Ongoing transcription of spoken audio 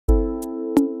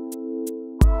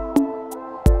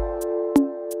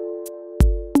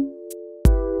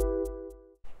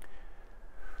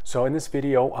So in this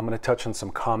video, I'm going to touch on some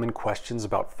common questions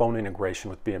about phone integration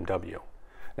with BMW.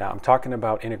 Now I'm talking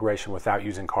about integration without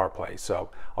using CarPlay, so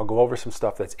I'll go over some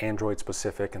stuff that's Android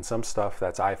specific and some stuff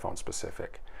that's iPhone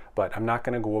specific. But I'm not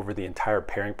going to go over the entire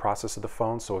pairing process of the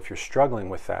phone, so if you're struggling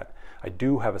with that, I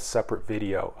do have a separate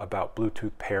video about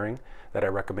Bluetooth pairing that I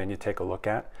recommend you take a look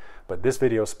at. But this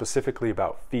video is specifically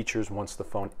about features once the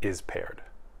phone is paired.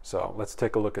 So let's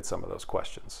take a look at some of those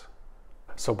questions.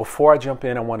 So before I jump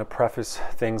in, I want to preface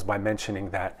things by mentioning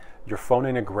that your phone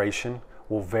integration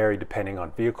will vary depending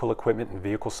on vehicle equipment and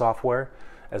vehicle software,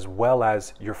 as well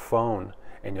as your phone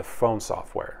and your phone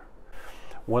software.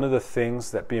 One of the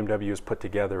things that BMW has put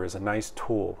together is a nice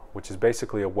tool, which is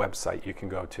basically a website you can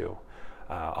go to.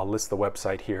 I'll list the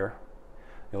website here.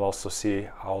 You'll also see,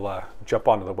 I'll jump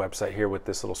onto the website here with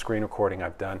this little screen recording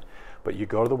I've done. But you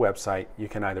go to the website, you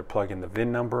can either plug in the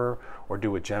VIN number or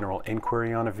do a general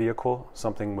inquiry on a vehicle,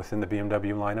 something within the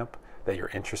BMW lineup that you're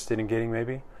interested in getting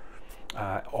maybe.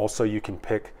 Also, you can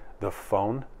pick the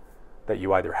phone that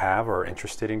you either have or are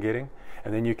interested in getting,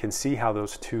 and then you can see how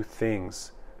those two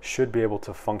things should be able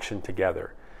to function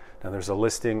together. Now there's a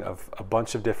listing of a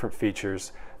bunch of different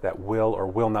features that will or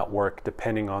will not work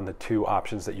depending on the two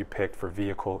options that you picked for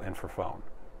vehicle and for phone.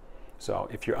 So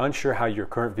if you're unsure how your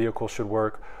current vehicle should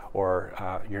work,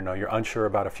 or you're unsure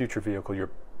about a future vehicle you're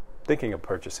thinking of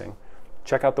purchasing,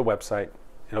 check out the website.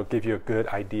 It'll give you a good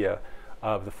idea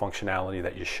of the functionality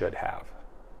that you should have.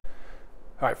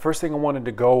 All right, first thing I wanted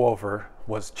to go over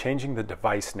was changing the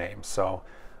device name. So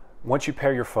once you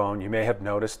pair your phone, you may have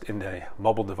noticed in the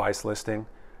mobile device listing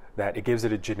that it gives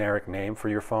it a generic name for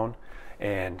your phone,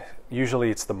 and usually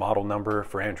it's the model number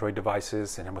for Android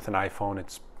devices, and with an iPhone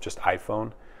it's just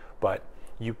iPhone. But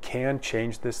you can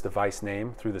change this device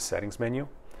name through the settings menu.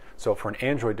 So for an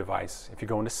Android device, if you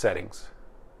go into settings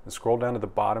and scroll down to the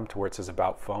bottom to where it says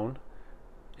about phone,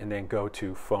 and then go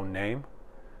to phone name.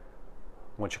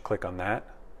 Once you click on that,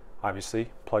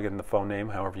 obviously plug in the phone name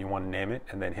however you want to name it,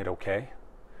 and then hit OK.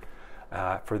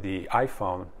 For the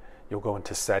iPhone, you'll go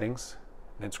into settings,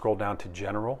 and then scroll down to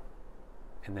general,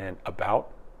 and then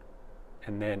about,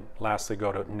 and then lastly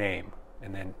go to name.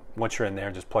 And then once you're in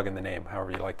there, just plug in the name, however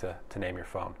you like to name your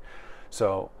phone.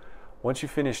 So once you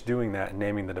finish doing that and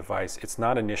naming the device, it's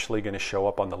not initially going to show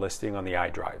up on the listing on the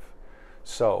iDrive.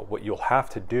 So what you'll have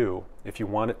to do, if you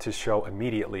want it to show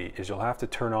immediately, is you'll have to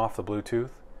turn off the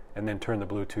Bluetooth and then turn the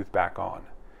Bluetooth back on.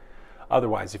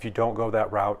 Otherwise, if you don't go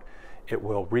that route, it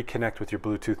will reconnect with your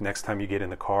Bluetooth next time you get in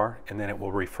the car, and then it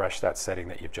will refresh that setting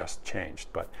that you've just changed.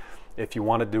 But if you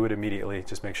want to do it immediately,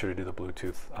 just make sure to do the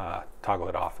Bluetooth, toggle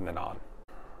it off and then on.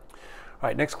 All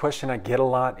right, next question I get a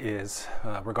lot is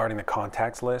regarding the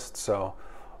contacts list. So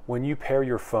when you pair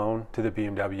your phone to the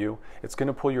BMW, it's going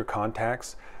to pull your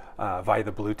contacts via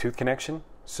the Bluetooth connection.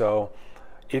 So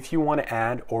if you want to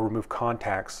add or remove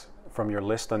contacts from your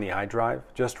list on the iDrive,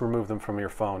 just remove them from your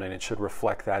phone and it should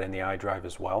reflect that in the iDrive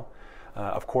as well.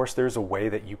 Of course, there's a way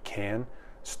that you can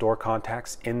store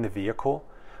contacts in the vehicle,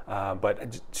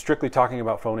 but strictly talking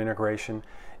about phone integration,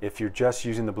 if you're just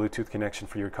using the Bluetooth connection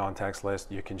for your contacts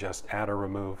list, you can just add or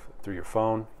remove through your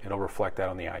phone. It'll reflect that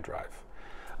on the iDrive.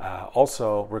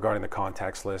 Also, regarding the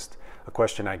contacts list, a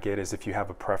question I get is if you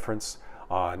have a preference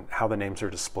on how the names are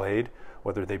displayed,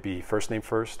 whether they be first name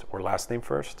first or last name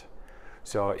first.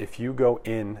 So if you go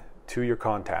in to your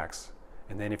contacts,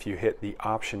 and then if you hit the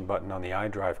option button on the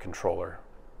iDrive controller,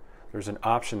 there's an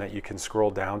option that you can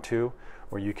scroll down to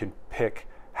where you can pick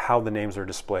how the names are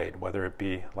displayed, whether it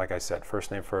be, like I said,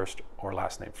 first name first or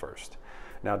last name first.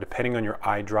 Now, depending on your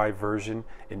iDrive version,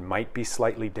 it might be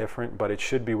slightly different, but it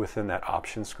should be within that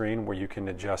option screen where you can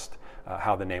adjust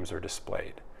how the names are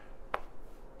displayed.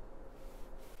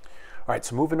 All right,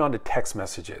 so moving on to text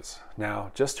messages.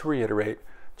 Now, just to reiterate,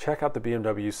 check out the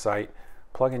BMW site,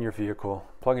 plug in your vehicle,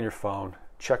 plug in your phone,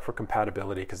 check for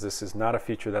compatibility, because this is not a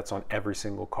feature that's on every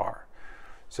single car.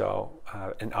 So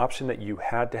an option that you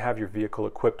had to have your vehicle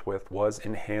equipped with was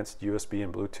enhanced USB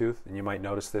and Bluetooth, and you might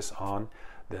notice this on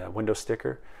the window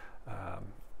sticker.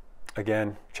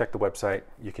 Again, check the website.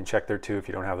 You can check there too if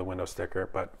you don't have the window sticker.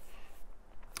 But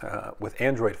with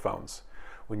Android phones,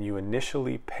 when you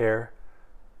initially pair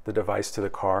the device to the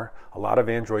car, a lot of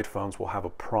Android phones will have a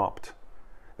prompt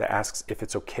that asks if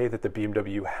it's okay that the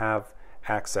BMW have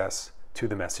access to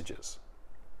the messages.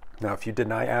 Now, if you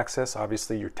deny access,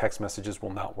 obviously your text messages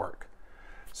will not work.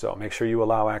 So make sure you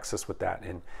allow access with that.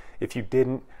 And if you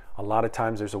didn't, a lot of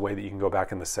times there's a way that you can go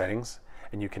back in the settings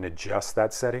and you can adjust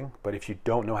that setting. But if you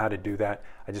don't know how to do that,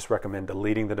 I just recommend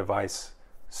deleting the device,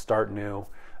 start new,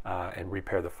 and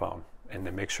repair the phone. And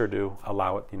then make sure to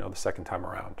allow it, the second time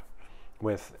around.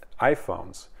 With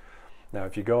iPhones, now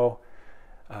if you go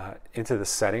into the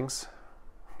settings,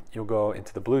 you'll go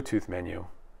into the Bluetooth menu,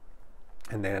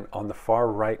 and then on the far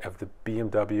right of the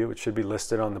BMW, it should be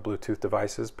listed on the Bluetooth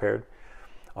devices paired.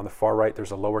 On the far right,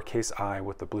 there's a lowercase I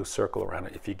with the blue circle around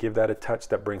it. If you give that a touch,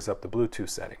 that brings up the Bluetooth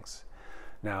settings.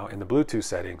 Now, in the Bluetooth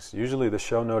settings, usually the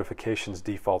show notifications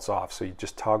defaults off, so you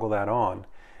just toggle that on,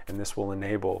 and this will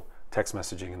enable text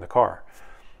messaging in the car.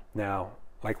 Now,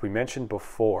 like we mentioned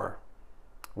before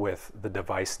with the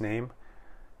device name,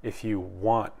 if you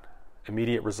want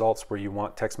immediate results where you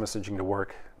want text messaging to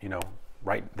work,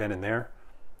 right then and there,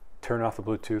 turn off the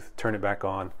Bluetooth, turn it back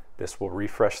on. This will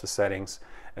refresh the settings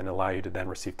and allow you to then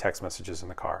receive text messages in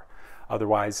the car.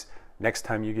 Otherwise, next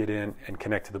time you get in and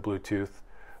connect to the Bluetooth,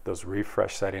 those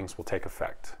refresh settings will take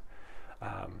effect.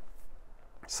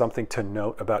 Something to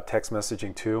note about text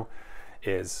messaging too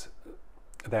is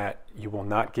that you will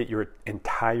not get your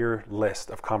entire list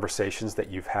of conversations that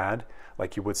you've had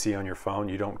like you would see on your phone.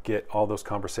 You don't get all those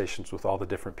conversations with all the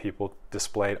different people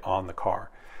displayed on the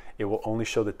car. It will only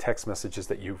show the text messages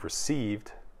that you've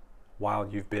received while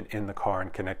you've been in the car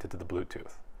and connected to the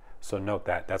Bluetooth. So note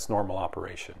that, that's normal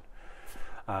operation.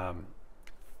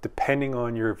 Depending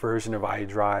on your version of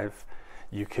iDrive,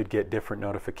 you could get different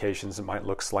notifications. It might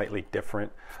look slightly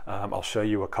different. I'll show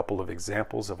you a couple of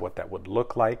examples of what that would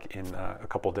look like in a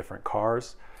couple different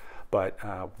cars. But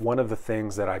one of the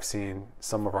things that I've seen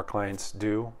some of our clients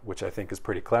do, which I think is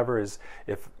pretty clever, is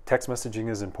if text messaging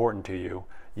is important to you,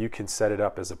 you can set it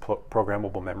up as a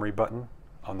programmable memory button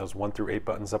on those 1 through 8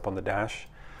 buttons up on the dash.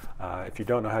 If you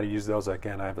don't know how to use those,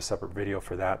 again, I have a separate video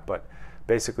for that, but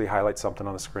basically highlight something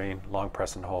on the screen, long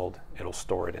press and hold, it'll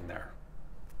store it in there.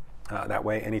 That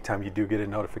way, anytime you do get a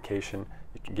notification,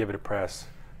 you can give it a press,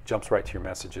 jumps right to your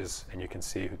messages, and you can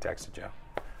see who texted you.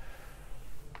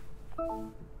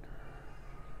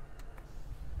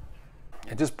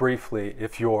 And just briefly,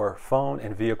 if your phone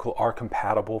and vehicle are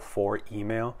compatible for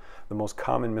email, the most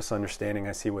common misunderstanding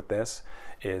I see with this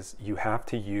is you have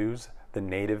to use the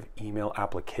native email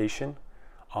application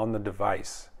on the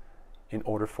device in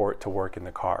order for it to work in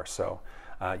the car. So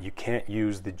you can't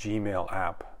use the Gmail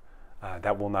app.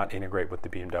 That will not integrate with the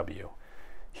BMW.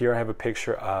 Here I have a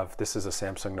picture of, this is a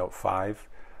Samsung Note 5.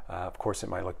 Of course, it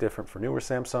might look different for newer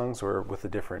Samsungs, or with a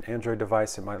different Android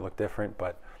device, it might look different,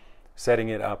 but setting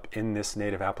it up in this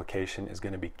native application is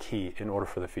going to be key in order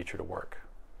for the feature to work.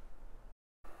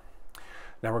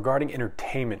 Now, regarding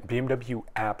entertainment, BMW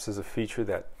Apps is a feature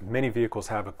that many vehicles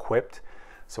have equipped.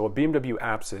 So what BMW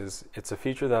Apps is, it's a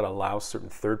feature that allows certain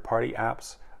third-party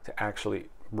apps to actually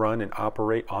run and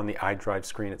operate on the iDrive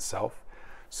screen itself.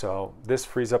 So this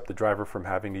frees up the driver from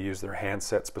having to use their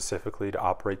handset specifically to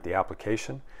operate the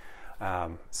application.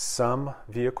 Some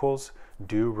vehicles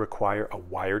do require a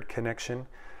wired connection.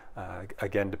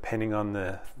 Again, depending on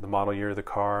the model year of the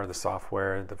car, the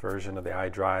software, the version of the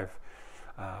iDrive,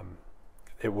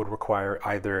 it would require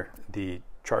either the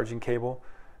charging cable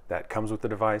that comes with the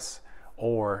device,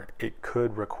 or it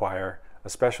could require a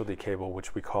specialty cable,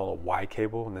 which we call a Y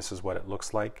cable, and this is what it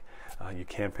looks like. You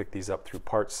can pick these up through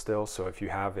parts still, so if you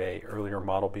have a earlier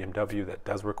model BMW that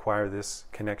does require this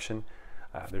connection,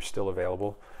 they're still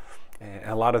available. And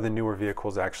a lot of the newer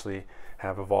vehicles actually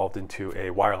have evolved into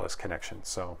a wireless connection.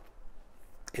 So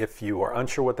if you are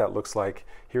unsure what that looks like,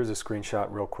 here's a screenshot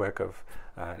real quick of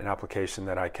an application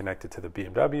that I connected to the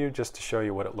BMW just to show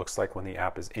you what it looks like when the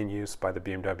app is in use by the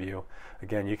BMW.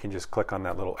 Again, you can just click on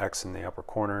that little X in the upper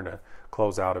corner to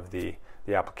close out of the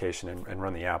application and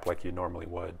run the app like you normally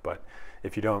would. But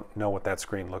if you don't know what that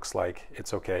screen looks like,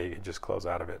 it's okay, you can just close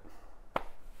out of it.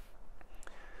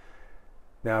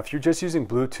 Now, if you're just using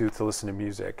Bluetooth to listen to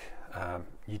music,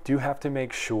 you do have to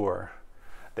make sure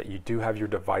that you do have your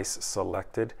device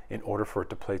selected in order for it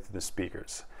to play through the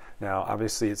speakers. Now,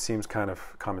 obviously it seems kind of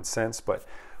common sense, but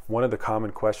one of the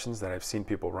common questions that I've seen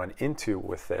people run into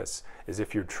with this is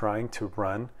if you're trying to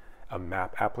run a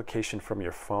map application from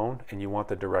your phone and you want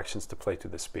the directions to play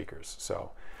through the speakers.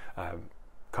 So,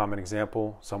 common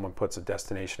example, someone puts a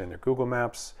destination in their Google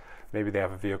Maps. Maybe they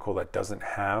have a vehicle that doesn't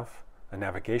have a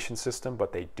navigation system,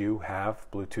 but they do have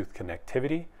Bluetooth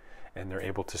connectivity, and they're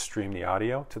able to stream the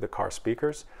audio to the car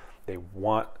speakers. They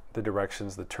want the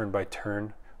directions, the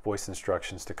turn-by-turn voice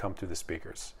instructions to come through the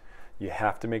speakers. You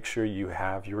have to make sure you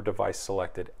have your device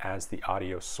selected as the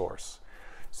audio source.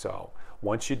 So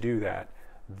once you do that,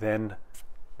 then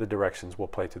the directions will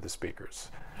play through the speakers.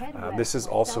 This is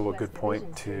also a good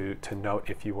point to note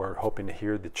if you are hoping to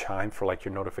hear the chime for like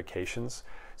your notifications.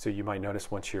 So you might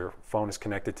notice once your phone is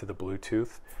connected to the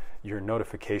Bluetooth, your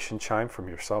notification chime from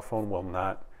your cell phone will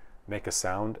not make a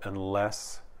sound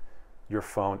unless your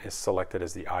phone is selected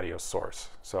as the audio source.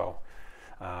 So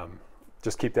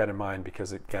just keep that in mind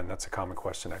because, again, that's a common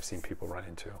question I've seen people run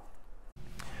into.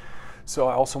 So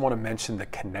I also want to mention the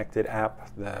Connected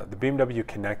app. The BMW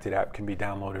Connected app can be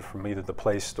downloaded from either the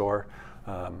Play Store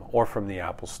or from the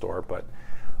Apple Store. But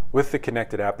with the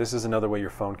Connected app, this is another way your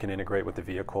phone can integrate with the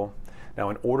vehicle. Now,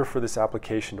 in order for this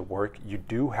application to work, you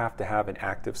do have to have an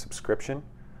active subscription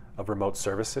of remote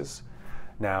services.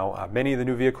 Now, many of the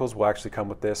new vehicles will actually come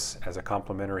with this as a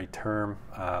complimentary term.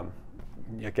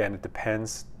 Again, it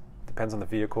depends on the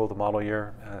vehicle, the model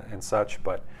year, and such,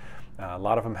 but a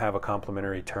lot of them have a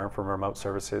complimentary term for remote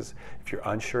services. If you're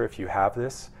unsure if you have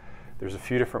this, there's a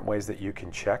few different ways that you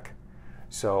can check.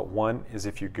 So one is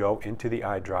if you go into the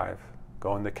iDrive,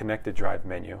 go in the Connected Drive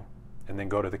menu, and then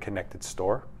go to the Connected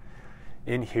Store.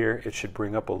 In here, it should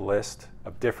bring up a list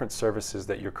of different services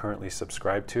that you're currently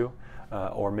subscribed to,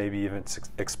 or maybe even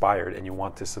expired and you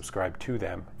want to subscribe to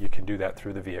them. You can do that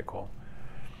through the vehicle.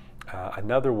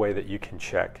 Another way that you can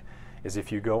check is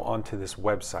if you go onto this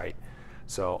website.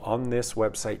 So on this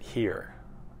website here,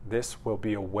 this will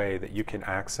be a way that you can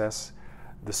access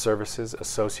the services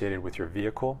associated with your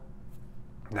vehicle.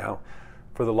 Now,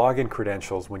 for the login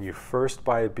credentials, when you first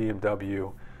buy a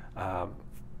BMW,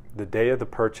 the day of the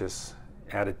purchase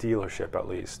at a dealership at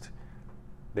least,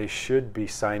 they should be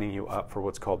signing you up for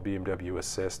what's called BMW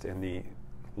Assist, and the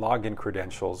login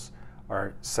credentials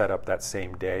are set up that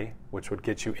same day, which would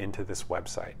get you into this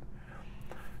website.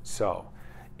 So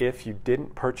if you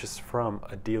didn't purchase from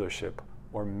a dealership,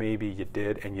 or maybe you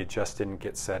did and you just didn't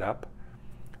get set up,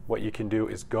 what you can do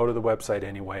is go to the website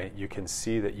anyway. You can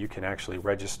see that you can actually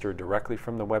register directly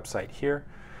from the website here,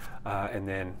 and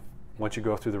then once you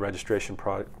go through the registration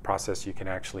process, you can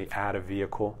actually add a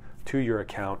vehicle to your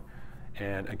account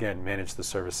and, again, manage the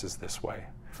services this way.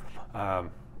 A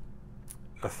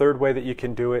third way that you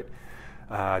can do it,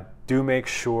 do make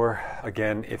sure,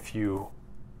 again, if you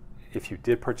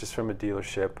did purchase from a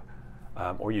dealership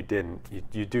or you didn't,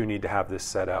 you do need to have this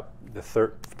set up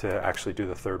to actually do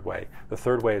the third way. The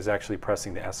third way is actually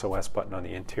pressing the SOS button on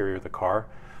the interior of the car.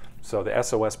 So the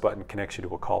SOS button connects you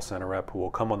to a call center rep who will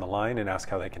come on the line and ask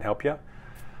how they can help you.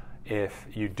 If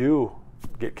you do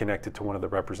get connected to one of the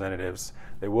representatives,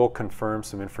 they will confirm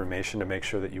some information to make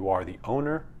sure that you are the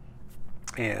owner.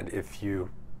 And if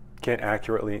you can't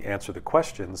accurately answer the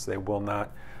questions, they will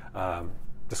not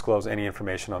disclose any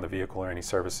information on the vehicle or any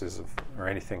services or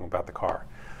anything about the car.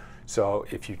 So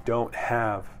if you don't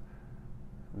have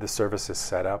the services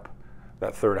set up,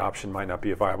 that third option might not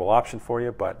be a viable option for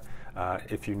you, but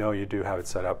if you know you do have it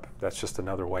set up, that's just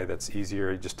another way that's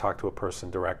easier. You just talk to a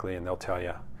person directly and they'll tell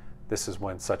you this is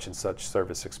when such and such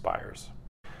service expires.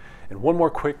 And one more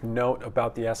quick note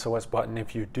about the SOS button.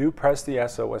 If you do press the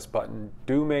SOS button,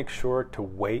 do make sure to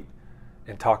wait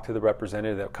and talk to the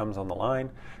representative that comes on the line,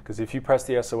 because if you press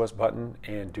the SOS button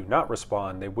and do not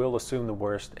respond, they will assume the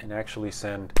worst and actually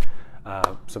send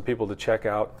some people to check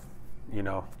out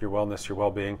your wellness, your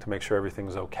well-being, to make sure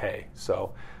everything's okay.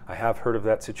 So I have heard of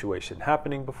that situation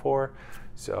happening before,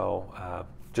 so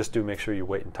just do make sure you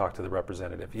wait and talk to the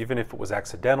representative. Even if it was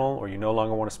accidental or you no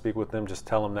longer want to speak with them, just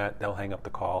tell them that. They'll hang up the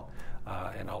call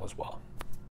and all is well.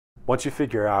 Once you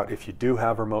figure out if you do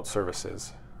have remote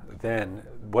services, then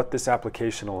what this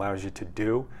application allows you to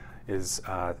do is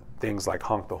things like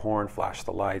honk the horn, flash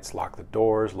the lights, lock the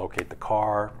doors, locate the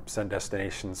car, send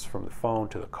destinations from the phone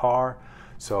to the car.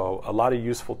 So a lot of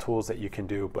useful tools that you can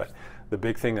do, but the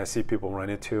big thing I see people run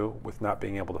into with not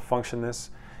being able to function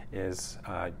this is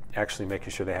actually making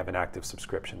sure they have an active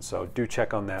subscription. So do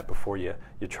check on that before you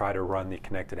try to run the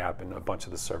Connected app and a bunch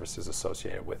of the services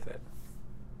associated with it.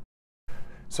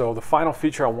 So the final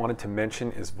feature I wanted to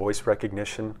mention is voice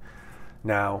recognition.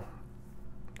 Now,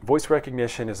 voice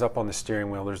recognition is up on the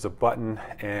steering wheel. There's a button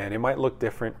and it might look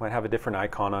different, might have a different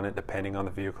icon on it depending on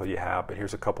the vehicle you have, but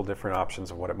here's a couple different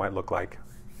options of what it might look like.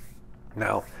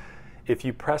 Now, if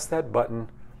you press that button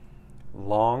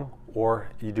long or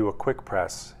you do a quick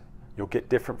press, you'll get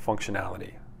different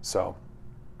functionality. So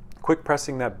quick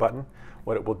pressing that button,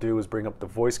 what it will do is bring up the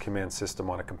voice command system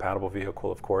on a compatible vehicle,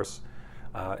 of course.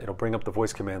 It'll bring up the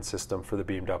voice command system for the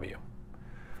BMW.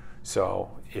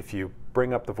 So if you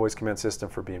bring up the voice command system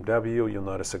for BMW, you'll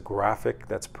notice a graphic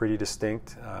that's pretty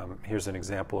distinct. Here's an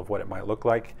example of what it might look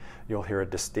like. You'll hear a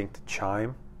distinct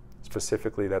chime,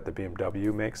 specifically that the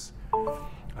BMW makes,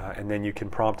 and then you can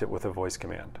prompt it with a voice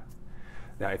command.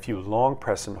 Now, if you long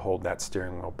press and hold that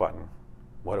steering wheel button,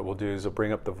 what it will do is it'll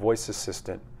bring up the voice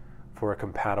assistant for a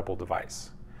compatible device.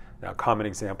 Now, a common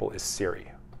example is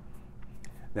Siri.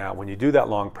 Now, when you do that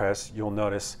long press, you'll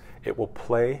notice it will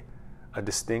play a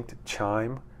distinct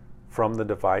chime from the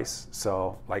device.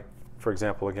 So, like, for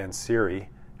example, again, Siri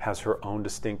has her own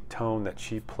distinct tone that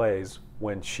she plays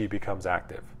when she becomes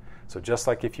active. So just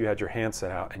like if you had your handset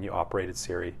out and you operated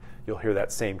Siri, you'll hear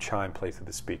that same chime play through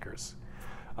the speakers.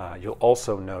 You'll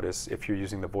also notice if you're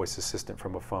using the voice assistant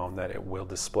from a phone that it will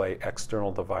display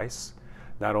external device,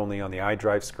 not only on the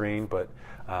iDrive screen, but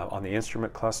on the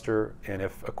instrument cluster, and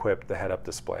if equipped, the head-up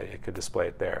display. It could display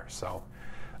it there. So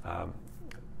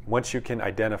once you can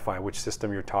identify which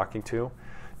system you're talking to,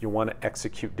 you want to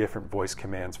execute different voice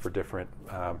commands for different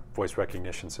voice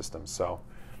recognition systems. So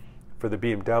for the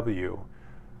BMW,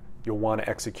 you'll want to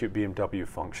execute BMW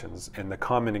functions. And the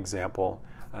common example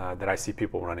that I see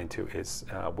people run into is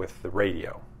with the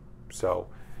radio. So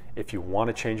if you want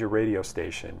to change your radio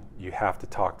station, you have to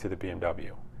talk to the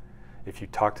BMW. If you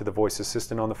talk to the voice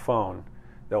assistant on the phone,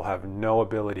 they'll have no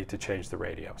ability to change the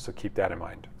radio. So keep that in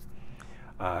mind.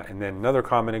 And then another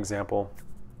common example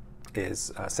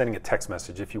is sending a text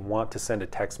message. If you want to send a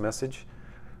text message,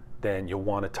 then you'll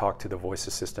want to talk to the voice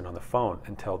assistant on the phone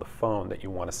and tell the phone that you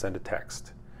want to send a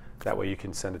text. That way you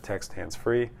can send a text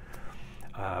hands-free.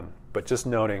 But just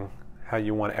noting how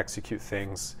you want to execute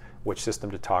things, which system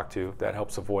to talk to, that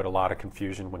helps avoid a lot of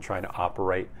confusion when trying to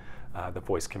operate the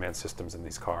voice command systems in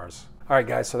these cars. All right,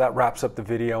 guys, so that wraps up the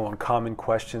video on common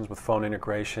questions with phone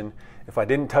integration. If I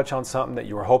didn't touch on something that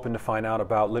you were hoping to find out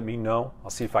about, let me know. I'll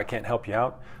see if I can't help you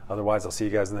out. Otherwise, I'll see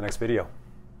you guys in the next video.